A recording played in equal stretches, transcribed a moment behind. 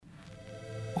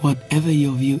Whatever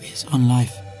your view is on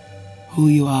life, who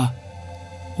you are,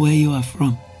 where you are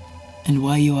from, and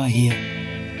why you are here,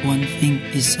 one thing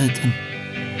is certain.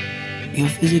 Your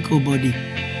physical body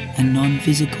and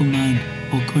non-physical mind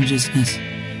or consciousness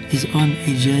is on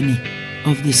a journey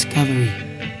of discovery.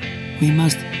 We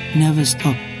must never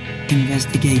stop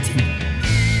investigating,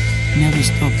 never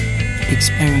stop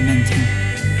experimenting,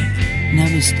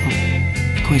 never stop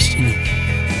questioning.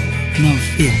 No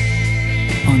fear,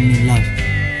 only love.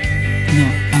 No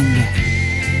anger,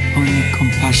 only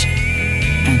compassion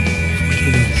and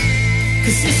forgiveness.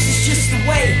 'Cause this is just the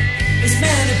way it's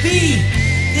meant to be.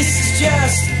 This is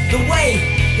just the way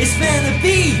it's meant to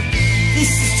be. This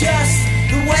is just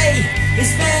the way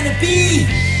it's meant to be.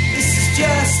 This is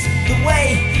just the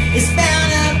way it's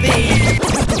meant to be.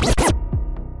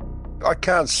 I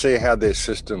can't see how their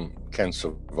system can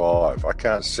survive. I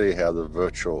can't see how the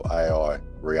virtual AI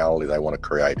reality they want to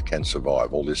create can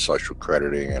survive. All this social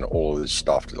crediting and all of this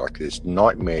stuff, like this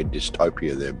nightmare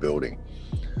dystopia they're building.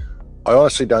 I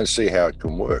honestly don't see how it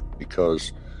can work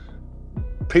because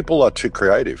people are too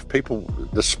creative.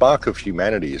 The spark of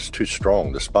humanity is too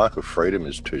strong. The spark of freedom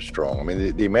is too strong. I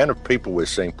mean, the amount of people we're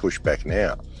seeing push back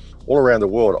now all around the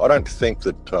world, I don't think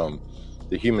that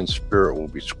the human spirit will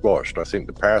be squashed. I think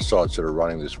the parasites that are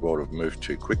running this world have moved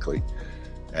too quickly.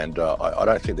 And I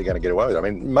don't think they're going to get away with it. I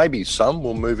mean, maybe some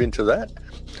will move into that,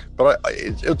 but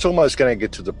it's almost going to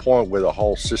get to the point where the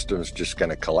whole system's just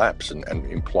going to collapse and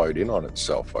implode in on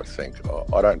itself, I think.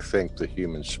 I don't think the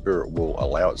human spirit will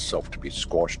allow itself to be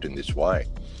squashed in this way.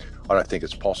 I don't think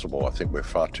it's possible. I think we're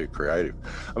far too creative.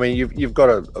 I mean, you've got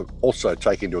to also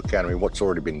take into account, what's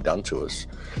already been done to us.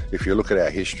 If you look at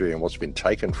our history and what's been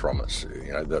taken from us,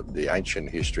 the ancient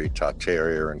history,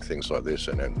 Tartaria and things like this,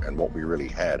 and what we really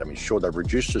had. I mean, sure, they've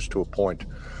reduced us to a point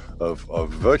of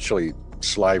virtually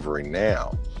slavery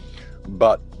now,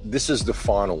 but this is the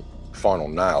final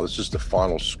nail. This is the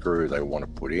final screw they want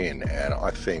to put in, and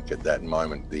I think at that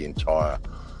moment the entire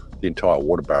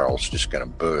water barrel is just going to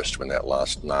burst when that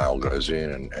last nail goes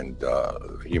in, and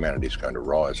humanity is going to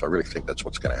rise. I really think that's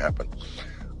what's going to happen.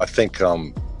 I think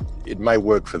it may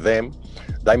work for them.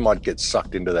 They might get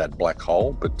sucked into that black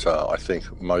hole, but I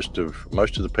think most of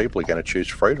the people are going to choose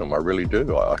freedom. I really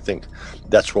do. I think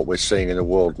that's what we're seeing in the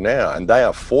world now, and they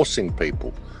are forcing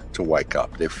people to wake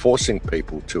up. They're forcing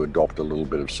people to adopt a little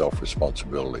bit of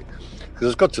self-responsibility. Because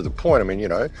it's got to the point,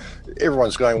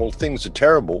 everyone's going, well, things are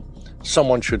terrible.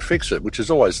 Someone should fix it, which is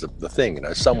always the thing,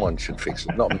 someone should fix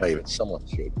it, not me, but someone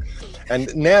should.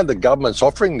 And now the government's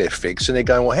offering their fix, and they're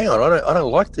going, well, hang on, I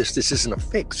don't like this. This isn't a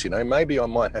fix, maybe I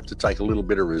might have to take a little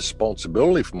bit of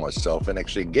responsibility for myself and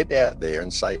actually get out there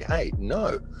and say, hey,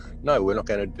 no, we're not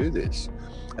going to do this.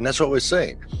 And that's what we're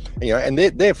seeing, and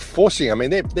they're forcing,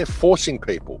 they're forcing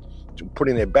people to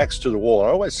putting their backs to the wall. I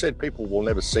always said people will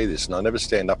never see this, and they'll never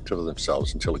stand up to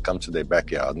themselves until it comes to their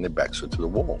backyard and their backs are to the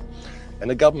wall. And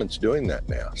the government's doing that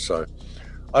now. So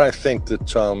I don't think that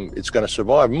it's going to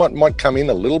survive. Might come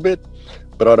in a little bit,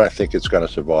 but I don't think it's going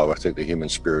to survive. I think the human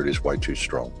spirit is way too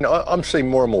strong. I'm seeing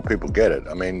more and more people get it.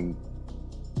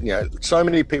 So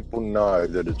many people know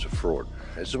that it's a fraud.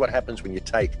 This is what happens when you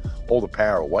take all the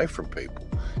power away from people.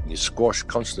 And you squash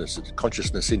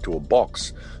consciousness into a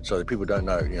box so that people don't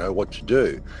know, what to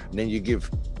do. And then you give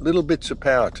little bits of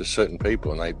power to certain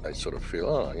people, and they sort of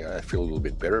feel, they feel a little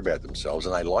bit better about themselves,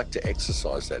 and they like to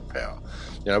exercise that power.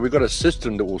 We've got a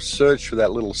system that will search for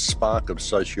that little spark of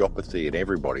sociopathy in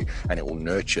everybody, and it will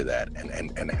nurture that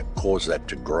and cause that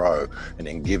to grow, and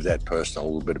then give that person a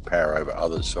little bit of power over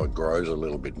others so it grows a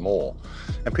little bit more.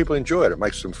 And people enjoy it. It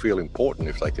makes them feel important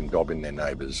if they can dob in their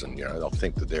neighbours, and they'll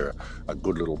think that they're a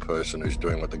good little person who's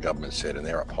doing what the government said, and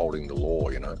they're upholding the law.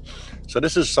 So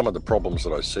this is some of the problems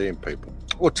that I see in people.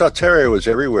 Well, Tartaria was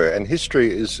everywhere, and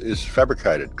history is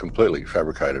fabricated, completely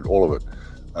fabricated, all of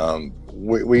it.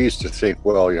 We used to think,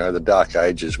 well, the Dark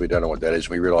Ages, we don't know what that is.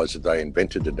 We realised that they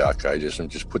invented the Dark Ages and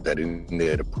just put that in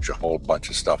there to push a whole bunch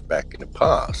of stuff back in the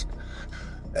past.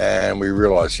 And we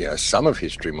realised, some of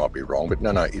history might be wrong, but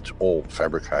no, it's all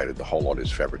fabricated. The whole lot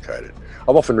is fabricated.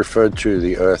 I've often referred to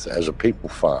the Earth as a people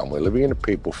farm. We're living in a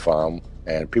people farm,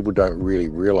 and people don't really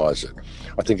realise it.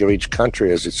 I think of each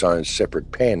country as its own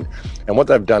separate pen, and what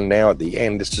they've done now at the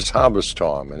end, this is harvest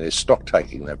time, and they're stock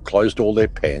taking. They've closed all their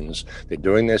pens, they're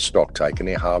doing their stock take, and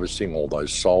they're harvesting all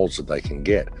those souls that they can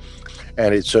get.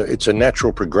 And it's a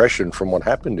natural progression from what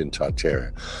happened in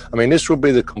Tartaria. This will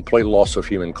be the complete loss of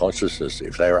human consciousness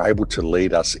if they are able to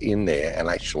lead us in there and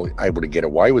actually able to get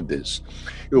away with this.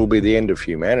 It will be the end of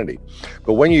humanity.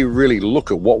 But when you really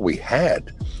look at what we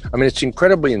had, it's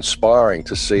incredibly inspiring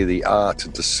to see the art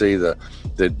and to see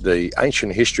the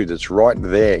ancient history that's right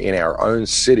there in our own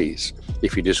cities.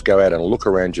 if you just go out and look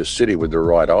around your city with the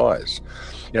right eyes.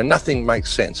 Nothing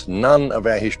makes sense. None of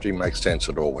our history makes sense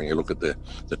at all when you look at the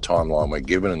timeline we're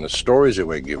given and the stories that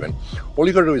we're given. All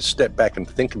you've got to do is step back and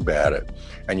think about it,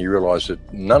 and you realize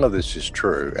that none of this is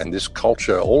true, and this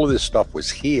culture, all of this stuff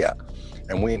was here,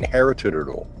 and we inherited it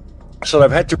all. So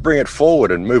they've had to bring it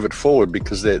forward and move it forward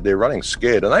because they're running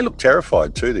scared. And they look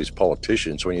terrified too, these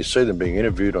politicians. When you see them being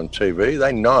interviewed on TV,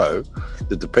 they know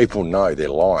that the people know they're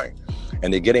lying.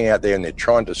 And they're getting out there and they're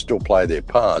trying to still play their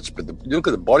parts. But you look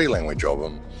at the body language of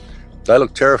them, they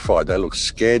look terrified. They look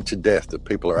scared to death that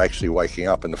people are actually waking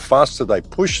up. And the faster they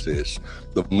push this,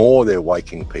 the more they're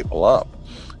waking people up.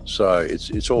 So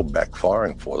it's all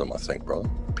backfiring for them, I think, brother.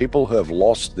 People who have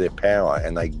lost their power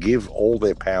and they give all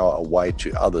their power away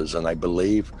to others, and they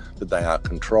believe that they are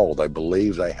controlled. They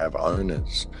believe they have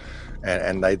owners.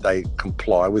 And they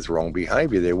comply with wrong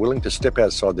behavior. They're willing to step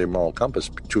outside their moral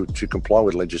compass to comply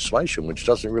with legislation, which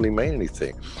doesn't really mean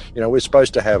anything. We're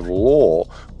supposed to have law,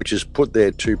 which is put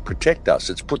there to protect us.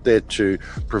 It's put there to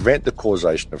prevent the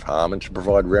causation of harm and to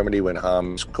provide remedy when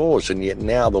harm is caused. And yet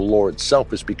now the law itself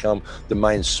has become the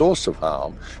main source of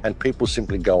harm, and people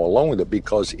simply go along with it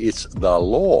because it's the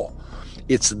law.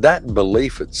 It's that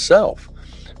belief itself.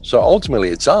 So ultimately,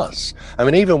 it's us. I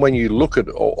mean, even when you look at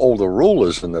all the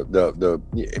rulers and the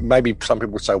maybe some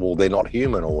people say, well, they're not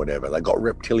human or whatever. They got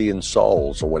reptilian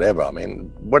souls or whatever. I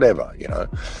mean, whatever,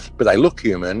 But they look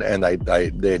human, and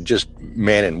they're just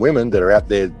men and women that are out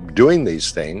there doing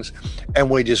these things,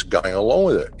 and we're just going along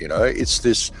with it. It's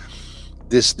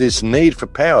this need for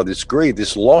power, this greed,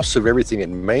 this loss of everything it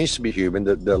means to be human,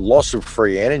 the loss of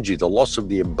free energy, the loss of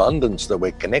the abundance that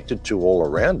we're connected to all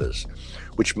around us,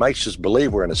 which makes us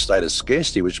believe we're in a state of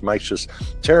scarcity, which makes us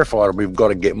terrified. We've got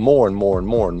to get more and more and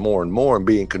more and more and more and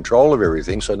be in control of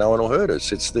everything so no one will hurt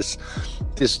us. It's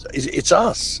it's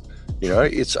us.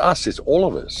 It's us. It's all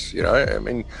of us. I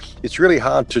mean, it's really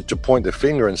hard to point the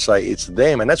finger and say it's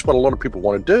them, and that's what a lot of people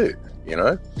want to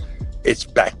do. It's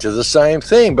back to the same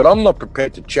thing, but I'm not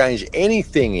prepared to change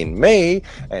anything in me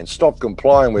and stop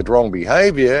complying with wrong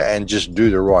behavior and just do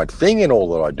the right thing in all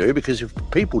that I do, because if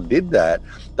people did that,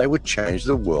 they would change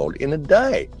the world in a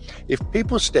day. If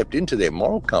people stepped into their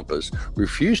moral compass,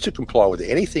 refused to comply with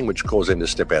anything which caused them to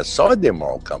step outside their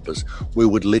moral compass, we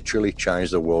would literally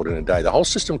change the world in a day. The whole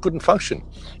system couldn't function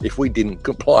if we didn't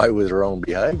comply with our own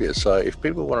behavior. So if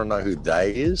people want to know who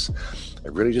they is,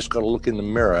 they've really just got to look in the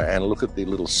mirror and look at the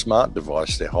little smart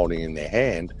device they're holding in their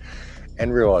hand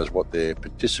and realize what they're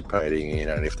participating in.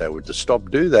 And if they were to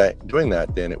stop doing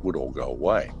that, then it would all go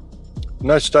away.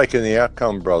 No stake in the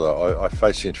outcome, brother. I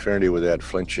face infinity without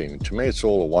flinching. To me, it's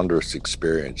all a wondrous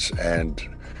experience. And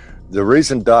the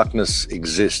reason darkness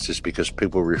exists is because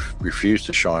people refuse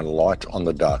to shine light on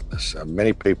the darkness.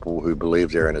 Many people who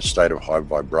believe they're in a state of high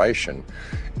vibration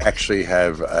actually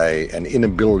have an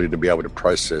inability to be able to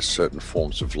process certain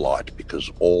forms of light, because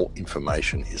all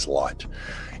information is light.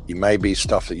 It may be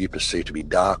stuff that you perceive to be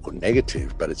dark or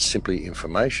negative, but it's simply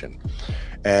information.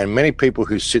 And many people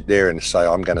who sit there and say,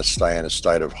 I'm going to stay in a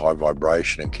state of high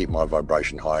vibration and keep my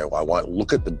vibration high, I won't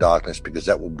look at the darkness because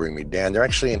that will bring me down. They're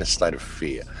actually in a state of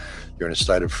fear. You're in a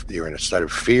state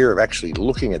of fear of actually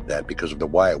looking at that because of the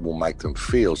way it will make them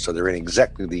feel. So they're in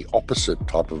exactly the opposite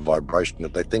type of vibration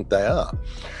that they think they are.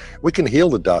 We can heal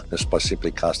the darkness by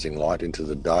simply casting light into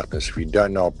the darkness. If you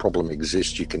don't know a problem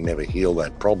exists, you can never heal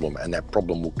that problem, and that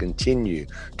problem will continue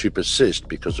to persist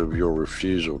because of your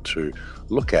refusal to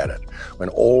look at it. When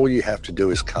all you have to do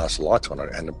is cast light on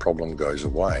it and the problem goes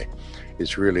away.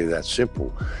 It's really that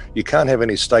simple. You can't have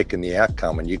any stake in the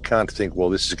outcome, and you can't think, well,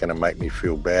 this is going to make me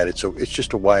feel bad. It's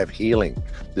just a way of healing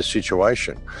the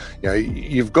situation.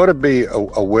 You've got to be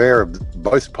aware of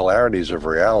both polarities of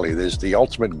reality. There's the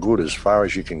ultimate good as far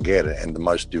as you can get, and the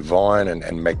most divine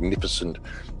and magnificent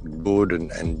good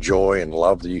and joy and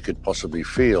love that you could possibly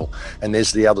feel. And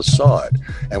there's the other side,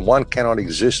 and one cannot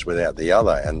exist without the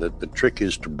other. And the trick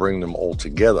is to bring them all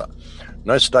together.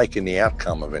 No stake in the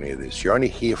outcome of any of this. You're only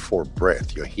here for a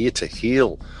breath. You're here to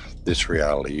heal this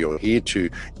reality. You're here to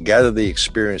gather the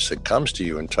experience that comes to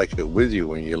you and take it with you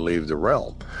when you leave the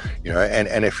realm.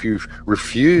 And if you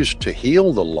refuse to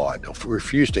heal the light, or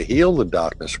refuse to heal the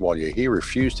darkness while you're here,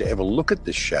 refuse to ever look at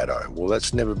the shadow, well,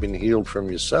 that's never been healed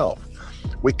from yourself.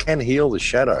 We can heal the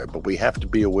shadow, but we have to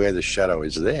be aware the shadow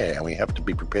is there, and we have to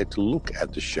be prepared to look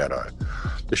at the shadow.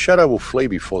 The shadow will flee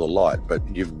before the light, but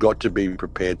you've got to be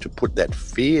prepared to put that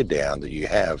fear down that you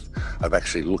have of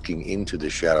actually looking into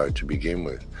the shadow to begin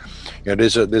with.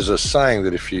 There's a saying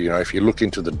that if you look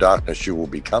into the darkness, you will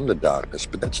become the darkness,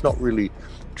 but that's not really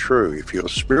true. If you're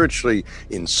spiritually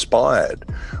inspired,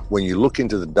 when you look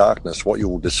into the darkness, what you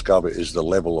will discover is the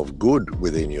level of good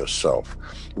within yourself.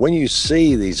 When you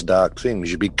see these dark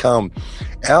things, you become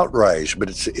outraged, but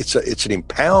it's an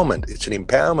empowerment. It's an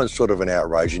empowerment sort of an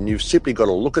outrage, and you've simply got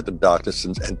to look at the darkness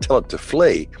and tell it to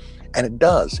flee. And it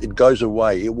does. It goes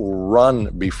away. It will run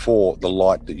before the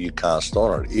light that you cast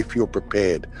on it if you're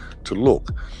prepared to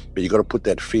look. But you've got to put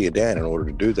that fear down in order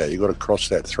to do that. You've got to cross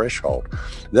that threshold.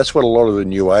 That's what a lot of the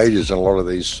New Agers and a lot of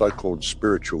these so-called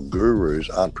spiritual gurus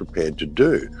aren't prepared to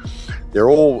do. They're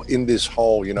all in this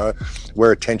whole,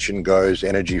 where attention goes,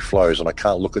 energy flows, and I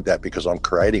can't look at that because I'm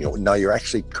creating it. No, you're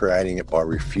actually creating it by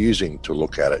refusing to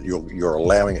look at it. You're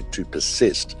allowing it to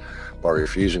persist by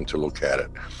refusing to look at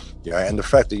it. And the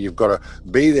fact that you've got to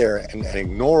be there and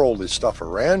ignore all this stuff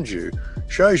around you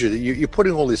shows you that you're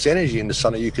putting all this energy into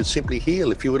something you could simply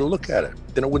heal if you were to look at it.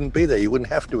 Then it wouldn't be there. You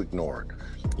wouldn't have to ignore it.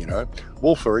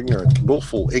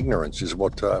 Willful ignorance is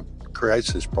what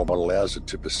creates this problem, what allows it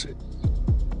to persist.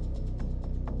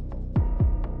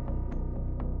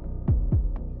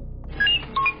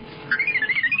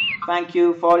 Thank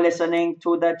you for listening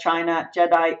to the China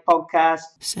Jedi podcast.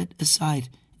 Set aside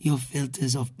your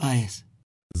filters of bias.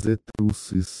 The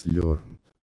truth is learned,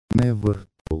 never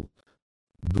told.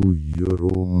 Do your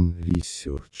own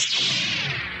research.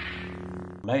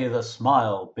 May the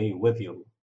smile be with you.